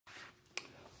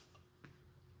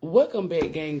Welcome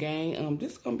back, gang.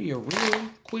 This is gonna be a real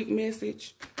quick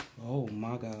message. Oh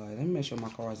my God, let me make sure my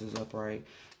cards is upright.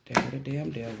 Devil the damn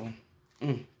devil.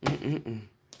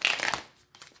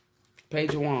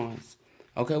 Page of Wands.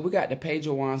 Okay, we got the Page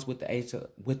of Wands with the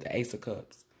Ace of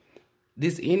Cups.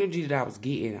 This energy that I was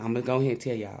getting, I'm gonna go ahead and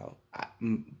tell y'all.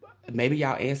 Maybe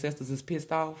y'all ancestors is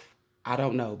pissed off. I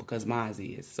don't know, because mine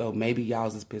is. So maybe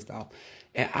y'all's is pissed off.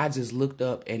 And I just looked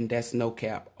up, and that's no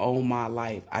cap. On my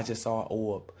life, I just saw an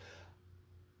orb.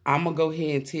 I'm going to go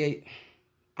ahead and tell you,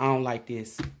 I don't like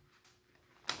this.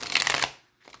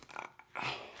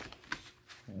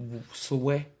 So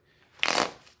what?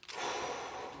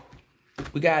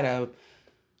 We got a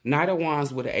Knight of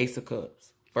Wands with an Ace of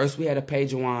Cups. First, we had a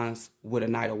Page of Wands with a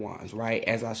Knight of Wands, right?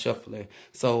 As I shuffle it.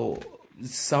 So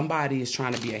somebody is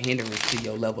trying to be a hindrance to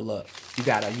your level up. You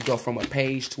go from a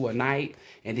page to a knight,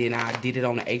 and then I did it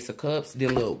on the Ace of Cups.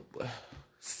 Then look,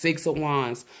 Six of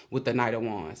Wands with the Knight of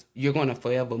Wands. You're gonna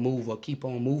forever move or keep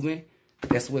on moving.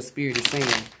 That's what Spirit is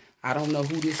saying. I don't know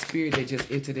who this spirit that just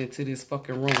entered into this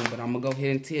fucking room, but I'm gonna go ahead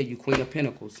and tell you, Queen of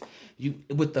Pentacles, you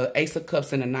with the Ace of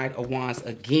Cups and the Knight of Wands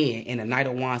again, and the Knight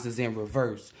of Wands is in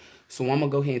reverse. So I'm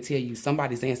going to go ahead and tell you,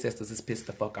 somebody's ancestors is pissed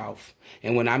the fuck off.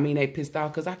 And when I mean they pissed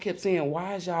off, because I kept saying,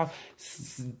 why is y'all...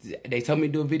 They told me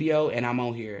to do a video, and I'm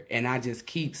on here. And I just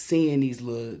keep seeing these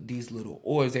little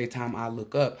orbs every time I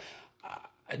look up.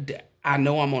 I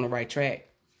know I'm on the right track.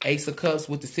 Ace of Cups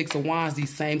with the Six of Wands,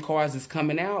 these same cards is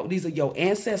coming out. These are your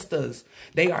ancestors.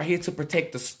 They are here to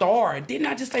protect the star. Didn't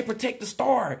I just say protect the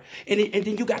star? And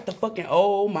then you got the fucking,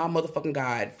 oh my motherfucking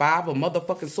God, Five of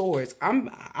motherfucking Swords. I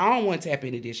don't want to tap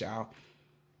into this, y'all.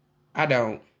 I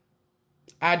don't.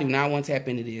 I do not want to tap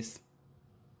into this.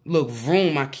 Look,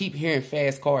 vroom, I keep hearing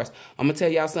fast cards. I'm going to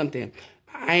tell y'all something.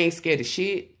 I ain't scared of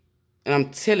shit. And I'm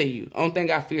telling you, only thing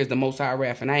I fear is the Most High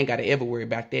wrath, and I ain't got to ever worry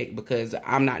about that because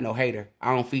I'm not no hater.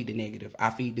 I don't feed the negative.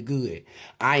 I feed the good.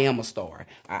 I am a star.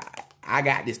 I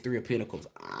got this Three of Pentacles.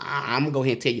 I'm going to go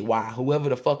ahead and tell you why. Whoever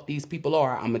the fuck these people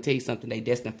are, I'm going to tell you something. They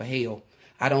destined for hell.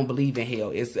 I don't believe in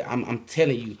hell. I'm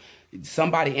telling you,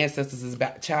 somebody ancestors is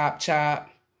about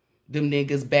chop. Them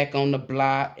niggas back on the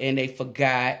block, and they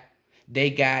forgot.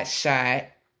 They got shot.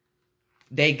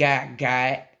 They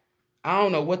got. I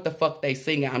don't know what the fuck they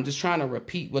singing. I'm just trying to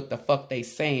repeat what the fuck they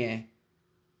saying.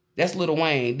 That's Lil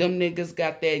Wayne. Them niggas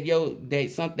got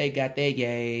that, they got that,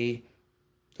 yay.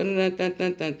 Dun, dun, dun,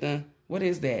 dun, dun, dun. What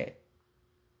is that?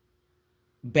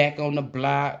 Back on the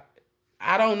block.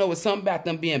 I don't know. It's something about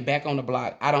them being back on the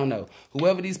block. I don't know.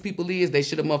 Whoever these people is, they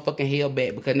should have motherfucking held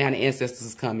back because now the ancestors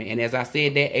is coming. And as I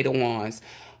said that, Eight of Wands.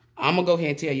 I'm going to go ahead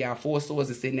and tell y'all, Four Swords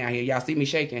is sitting out here. Y'all see me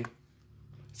shaking?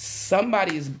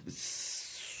 Somebody is...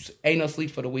 Ain't no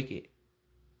sleep for the wicked.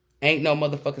 Ain't no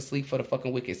motherfucking sleep for the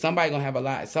fucking wicked. Somebody gonna have a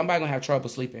lot. Somebody gonna have trouble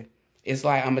sleeping. It's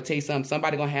like, I'm gonna tell you something.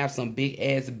 Somebody gonna have some big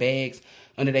ass bags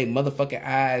under their motherfucking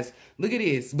eyes. Look at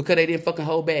this. Because they didn't fucking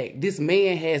hold back. This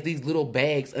man has these little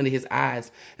bags under his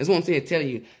eyes. That's what I'm saying. Telling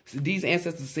you. These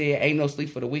ancestors said, ain't no sleep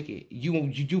for the wicked. You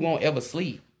won't ever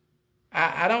sleep.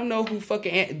 I don't know who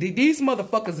fucking... These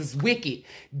motherfuckers is wicked.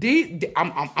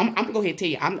 I'm going to go ahead and tell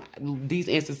you. These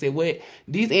ancestors said what?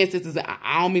 These ancestors,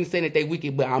 I don't mean to say that they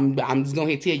wicked, but I'm just going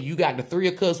to tell you. You got the Three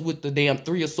of Cups with the damn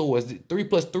Three of Swords. 3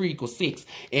 plus 3 equals 6.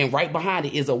 And right behind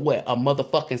it is a what? A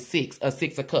motherfucking 6. A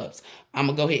Six of Cups. I'm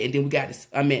going to go ahead and then we got this.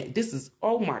 I mean, this is...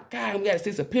 Oh my God. We got a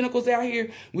Six of Pentacles out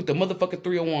here with the motherfucking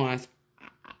Three of Wands.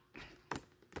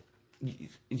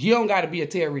 You don't got to be a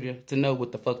tarot reader to know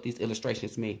what the fuck these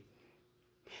illustrations mean.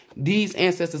 These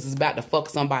ancestors is about to fuck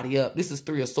somebody up. This is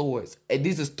Three of Swords.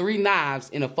 This is 3 knives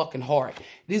in a fucking heart.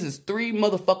 This is 3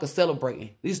 motherfuckers celebrating.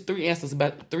 These three ancestors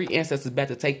about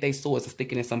to take their swords and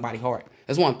stick it in somebody's heart.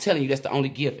 That's what I'm telling you. That's the only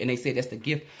gift. And they said that's the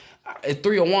gift.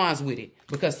 Three of Wands with it.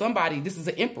 Because somebody, this is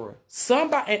an emperor.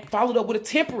 Somebody followed up with a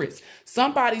temperance.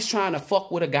 Somebody's trying to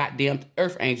fuck with a goddamn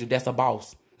earth angel that's a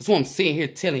boss. That's what I'm sitting here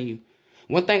telling you.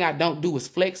 One thing I don't do is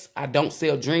flex. I don't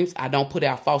sell dreams. I don't put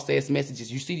out false ass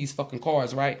messages. You see these fucking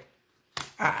cards, right?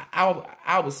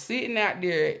 I was sitting out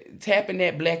there tapping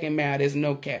that black and mild. There's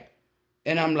no cap.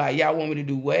 And I'm like, y'all want me to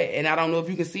do what? And I don't know if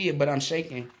you can see it, but I'm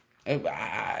shaking.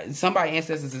 Somebody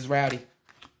ancestors is rowdy.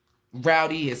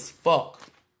 Rowdy as fuck.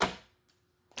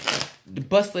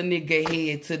 Bust a nigga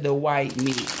head to the white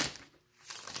meat.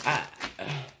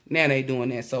 Now they doing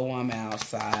that, so I'm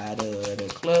outside of the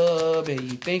club, and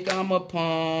you think I'm a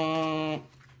punk.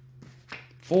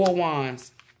 4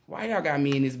 Wands. Why y'all got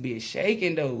me in this bitch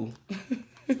shaking, though?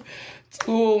 2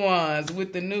 of Wands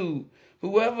with the nude.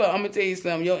 Whoever, I'm going to tell you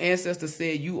something. Your ancestors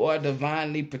said you are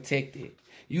divinely protected.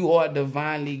 You are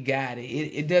divinely guided.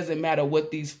 It doesn't matter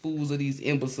what these fools or these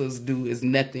imbeciles do. It's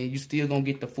nothing. You still going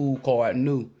to get the fool card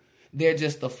new. They're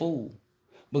just a fool.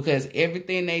 Because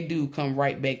everything they do come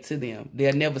right back to them.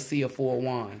 They'll never see a Four of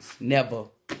Wands. Never.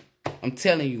 I'm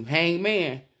telling you,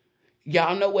 Hangman.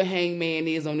 Y'all know what Hangman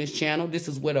is on this channel. This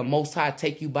is where the Most High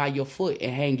take you by your foot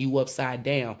and hang you upside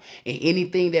down. And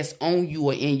anything that's on you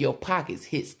or in your pockets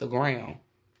hits the ground.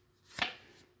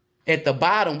 At the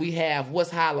bottom, we have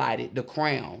what's highlighted, the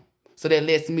crown. So that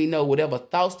lets me know whatever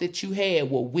thoughts that you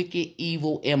had were wicked,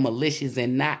 evil, and malicious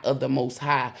and not of the Most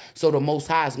High. So the Most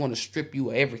High is going to strip you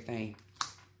of everything.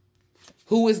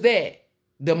 Who is that?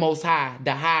 The Most High,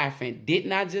 the Hierophant.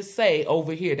 Didn't I just say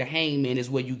over here the Hangman is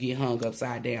where you get hung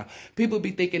upside down? People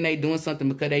be thinking they doing something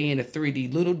because they in the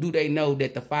 3D. Little do they know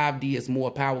that the 5D is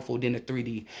more powerful than the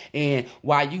 3D. And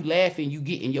while you laughing, you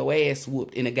getting your ass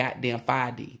whooped in the goddamn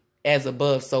 5D. As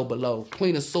above, so below.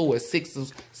 Queen of Swords, Six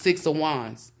of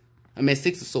Wands.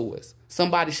 Six of Swords.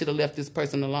 Somebody should have left this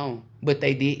person alone, but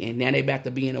they didn't. Now they back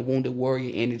to being a wounded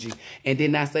warrior energy. And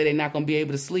didn't I say they're not going to be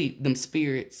able to sleep? Them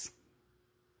spirits.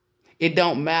 It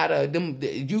don't matter.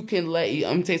 You can I'm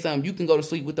gonna tell you something. You can go to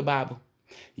sleep with the Bible.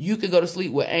 You can go to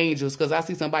sleep with angels. Because I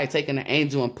see somebody taking an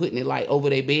angel and putting it like over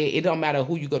their bed. It don't matter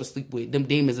who you go to sleep with. Them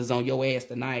demons is on your ass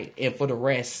tonight and for the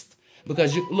rest.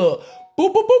 Because you look,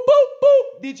 boop, boop, boop, boop,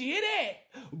 boop. Did you hear that?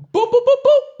 Boop, boop, boop,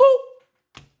 boop,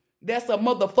 boop. That's a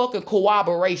motherfucking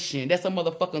corroboration. That's a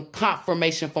motherfucking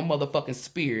confirmation from motherfucking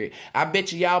spirit. I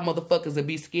bet you y'all motherfuckers will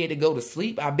be scared to go to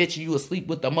sleep. I bet you will sleep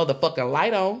with the motherfucking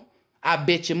light on. I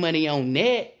bet your money on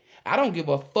that. I don't give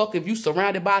a fuck if you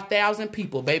surrounded by 1,000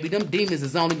 people, baby. Them demons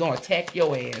is only going to attack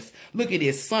your ass. Look at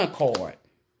this sun card.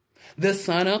 The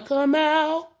sun will come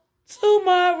out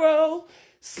tomorrow.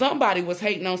 Somebody was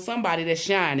hating on somebody that's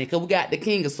shining because we got the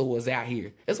King of Swords out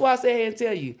here. That's why I say here and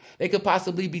tell you. They could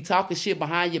possibly be talking shit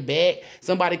behind your back.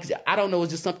 Somebody, I don't know,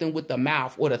 it's just something with the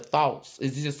mouth or the thoughts.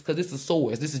 It's just because this is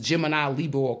swords. This is Gemini,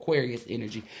 Libra, or Aquarius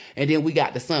energy. And then we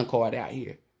got the sun card out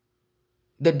here.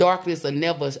 The darkness will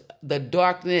never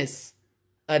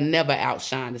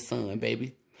outshine the sun,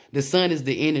 baby. The sun is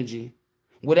the energy.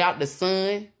 Without the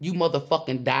sun, you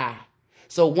motherfucking die.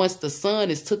 So once the sun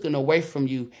is taken away from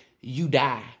you, you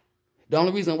die. The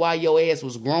only reason why your ass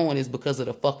was growing is because of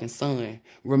the fucking sun.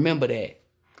 Remember that.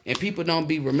 And people don't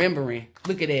be remembering.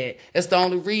 Look at that. That's the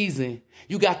only reason.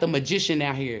 You got the magician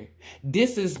out here.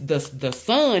 This is the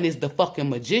sun is the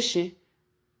fucking magician.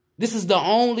 This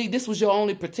was your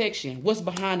only protection. What's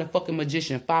behind the fucking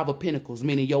magician? 5 of Pentacles,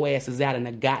 meaning your ass is out in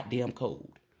the goddamn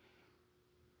cold.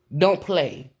 Don't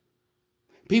play.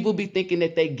 People be thinking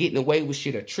that they getting away with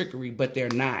shit or trickery, but they're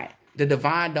not. The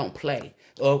divine don't play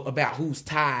about who's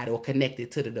tied or connected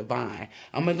to the divine.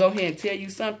 I'm going to go ahead and tell you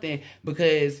something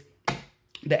because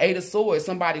the 8 of Swords,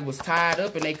 somebody was tied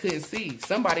up and they couldn't see.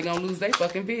 Somebody going to lose their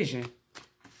fucking vision.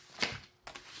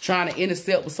 Trying to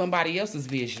intercept with somebody else's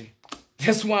vision.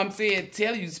 That's why I'm saying,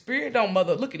 tell you, spirit don't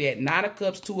mother. Look at that. 9 of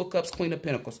Cups, 2 of Cups, Queen of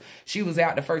Pentacles. She was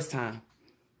out the first time.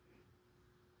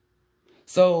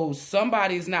 So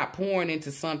somebody's not pouring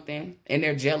into something and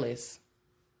they're jealous.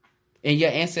 And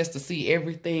your ancestors see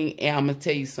everything. And I'm going to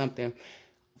tell you something.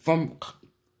 From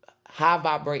high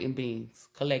vibrating beings,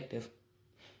 collective.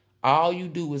 All you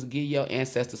do is give your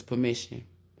ancestors permission.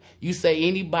 You say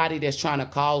anybody that's trying to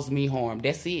cause me harm.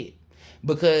 That's it.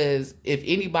 Because if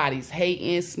anybody's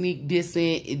hating, sneak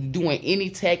dissing, doing any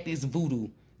tactics voodoo,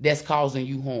 that's causing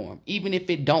you harm. Even if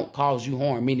it don't cause you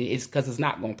harm, meaning it's because it's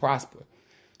not going to prosper.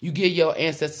 You give your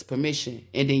ancestors permission,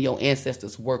 and then your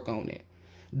ancestors work on it.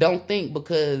 Don't think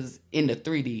because in the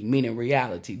 3D, meaning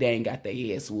reality, they ain't got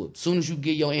their ass whooped. As soon as you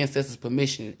give your ancestors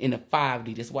permission in the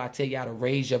 5D, that's why I tell y'all to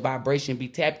raise your vibration, be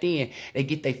tapped in, they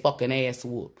get their fucking ass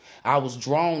whooped. I was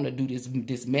drawn to do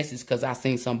this message because I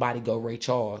seen somebody go Ray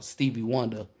Charles, Stevie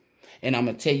Wonder. And I'm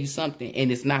going to tell you something, and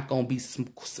it's not going to be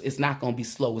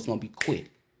slow, it's going to be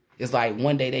quick. It's like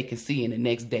one day they can see and the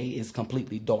next day it's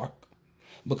completely dark.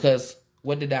 Because,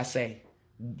 what did I say?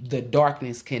 The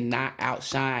darkness cannot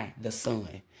outshine the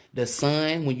sun. The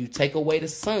sun, when you take away the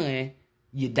sun,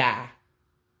 you die.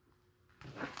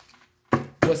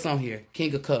 What's on here?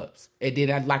 King of Cups. And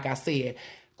then, like I said,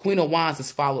 Queen of Wands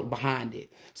is followed behind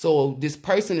it. So this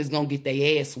person is going to get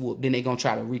their ass whooped. Then they're going to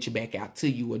try to reach back out to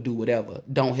you or do whatever.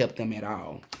 Don't help them at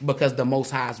all. Because the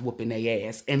Most High is whooping their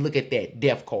ass. And look at that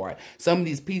death card. Some of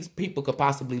these people could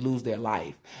possibly lose their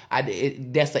life.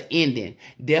 That's an ending.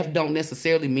 Death don't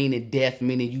necessarily mean it death,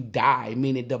 meaning you die.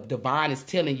 Meaning the divine is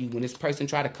telling you when this person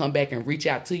try to come back and reach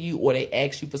out to you or they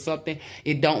ask you for something,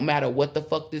 it don't matter what the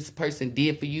fuck this person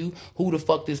did for you, who the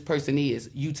fuck this person is.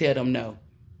 You tell them no.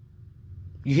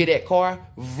 You hear that car?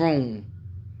 Vroom.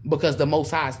 Because the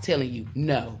Most High is telling you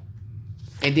no.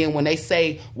 And then when they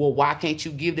say, well, why can't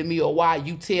you give to me or why?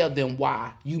 You tell them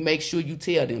why. You make sure you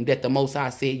tell them that the Most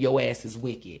High said your ass is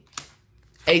wicked.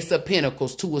 Ace of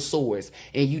Pentacles, Two of Swords,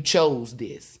 and you chose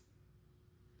this.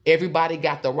 Everybody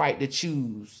got the right to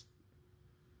choose.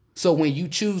 So when you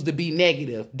choose to be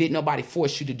negative, didn't nobody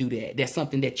force you to do that. That's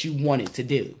something that you wanted to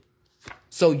do.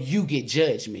 So you get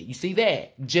judgment. You see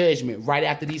that? Judgment right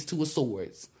after these Two of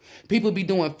Swords. People be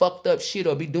doing fucked up shit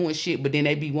or be doing shit, but then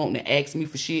they be wanting to ask me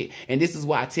for shit. And this is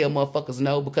why I tell motherfuckers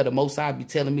no, because the Most High be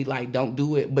telling me, like, don't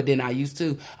do it. But then I used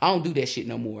to. I don't do that shit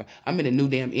no more. I'm in a new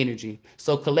damn energy.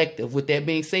 So collective, with that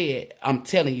being said, I'm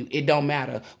telling you, it don't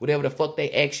matter. Whatever the fuck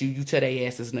they ask you, you tell their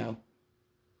asses no.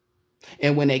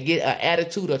 And when they get an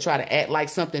attitude or try to act like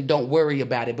something, don't worry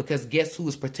about it, because guess who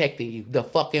is protecting you? The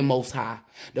fucking Most High.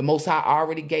 The Most High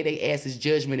already gave their asses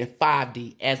judgment in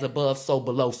 5D, as above, so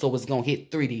below. So it's going to hit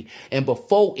 3D. And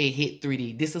before it hit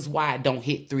 3D, this is why it don't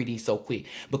hit 3D so quick.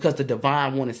 Because the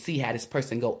divine want to see how this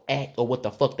person go act or what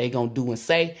the fuck they going to do and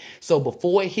say. So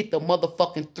before it hit the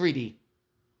motherfucking 3D,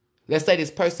 let's say this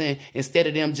person, instead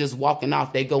of them just walking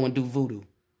off, they go and do voodoo.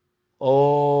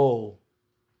 Oh.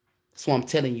 So I'm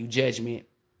telling you, judgment.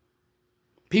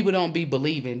 People don't be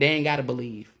believing. They ain't got to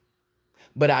believe.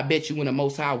 But I bet you when the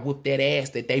Most High whoop that ass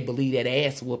that they believe that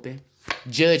ass whooping,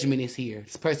 judgment is here.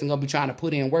 This person going to be trying to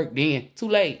put in work then. Too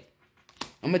late.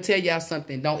 I'm going to tell y'all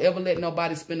something. Don't ever let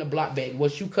nobody spin the block back.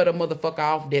 Once you cut a motherfucker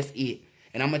off, that's it.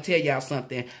 And I'm going to tell y'all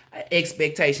something.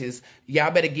 Expectations.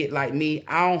 Y'all better get like me.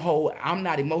 I'm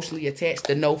not emotionally attached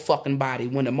to no fucking body.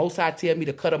 When the Most High tell me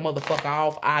to cut a motherfucker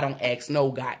off, I don't ask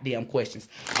no goddamn questions.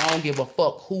 I don't give a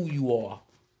fuck who you are.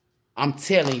 I'm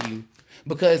telling you.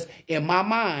 Because in my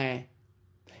mind,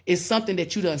 it's something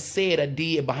that you done said or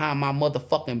did behind my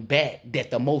motherfucking back that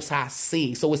the Most High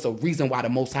seen. So it's a reason why the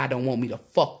Most High don't want me to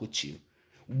fuck with you.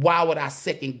 Why would I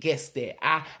second guess that?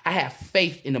 I have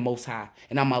faith in the Most High,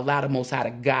 and I'm going to allow the Most High to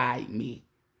guide me.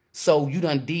 So you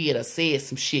done did or said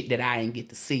some shit that I ain't get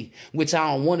to see, which I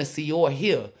don't want to see or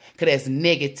hear, because that's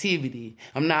negativity.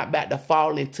 I'm not about to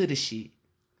fall into the shit.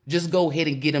 Just go ahead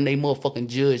and get them their motherfucking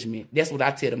judgment. That's what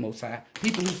I tell the Most High.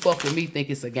 People who fuck with me think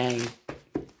it's a game.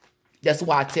 That's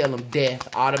why I tell them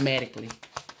death automatically.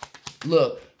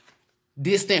 Look,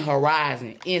 distant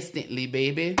horizon, instantly,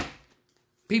 baby.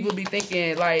 People be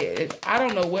thinking, like, I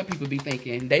don't know what people be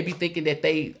thinking. They be thinking that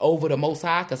they over the Most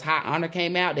High because High Honor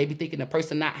came out. They be thinking the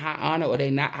person not High Honor or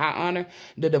they not High Honor.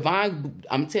 The divine,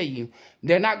 I'm telling you,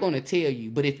 they're not going to tell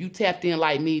you. But if you tapped in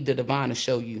like me, the divine will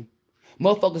show you.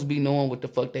 Motherfuckers be knowing what the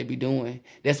fuck they be doing.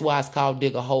 That's why it's called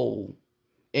dig a hole.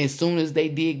 And as soon as they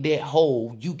dig that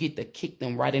hole, you get to kick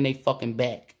them right in their fucking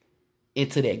back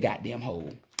into that goddamn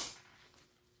hole.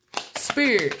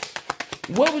 Spirit.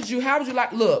 How would you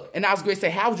like, look, and I was going to say,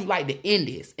 how would you like to end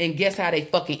this? And guess how they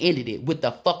fucking ended it? With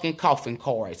the fucking coffin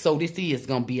card. So this is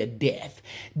going to be a death.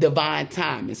 Divine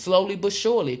timing. Slowly but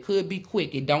surely. It could be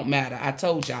quick. It don't matter. I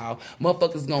told y'all,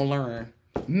 motherfuckers going to learn.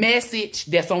 Message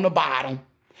that's on the bottom.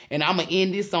 And I'm going to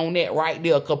end this on that right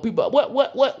there. Because people,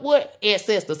 what?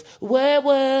 Ancestors. What?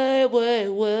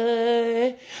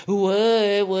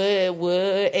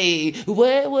 Hey,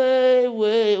 what?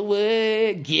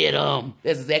 Get them.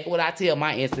 That's exactly what I tell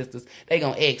my ancestors. They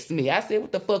going to ask me. I said,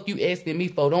 what the fuck you asking me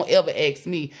for? Don't ever ask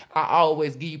me. I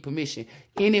always give you permission.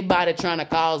 Anybody trying to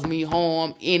cause me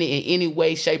harm in any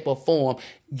way, shape, or form,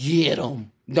 get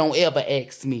them. Don't ever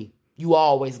ask me. You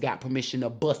always got permission to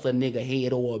bust a nigga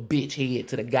head or a bitch head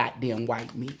to the goddamn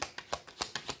white meat.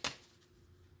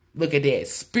 Look at that.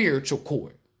 Spiritual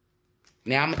court.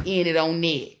 Now, I'm going to end it on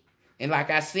that. And like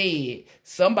I said,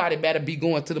 somebody better be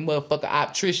going to the motherfucker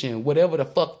optician. Whatever the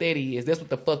fuck that is. That's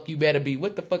what the fuck you better be.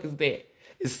 What the fuck is that?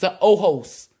 It's some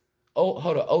ojos. Oh,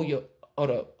 hold on.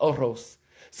 Ojos.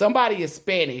 Somebody is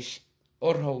Spanish.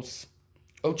 Ojos.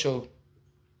 Ocho.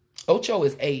 Ocho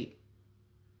is 8.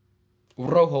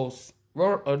 Rojos.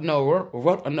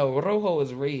 Rojo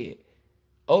is red.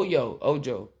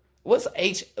 Ojo. What's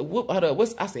H? Hold up.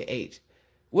 I said H.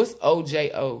 What's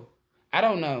OJO? I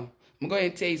don't know. I'm going to go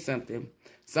ahead and tell you something.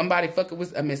 Somebody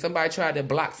somebody tried to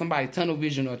block somebody's tunnel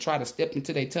vision or try to step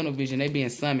into their tunnel vision. They being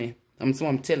summoned. So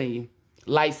I'm telling you.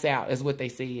 Lights out is what they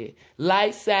said.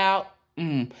 Lights out.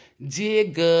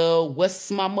 Jigga. What's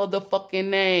my motherfucking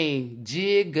name?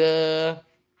 Jigga.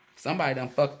 Somebody done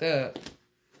fucked up.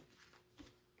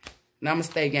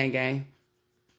 Namaste, gang gang.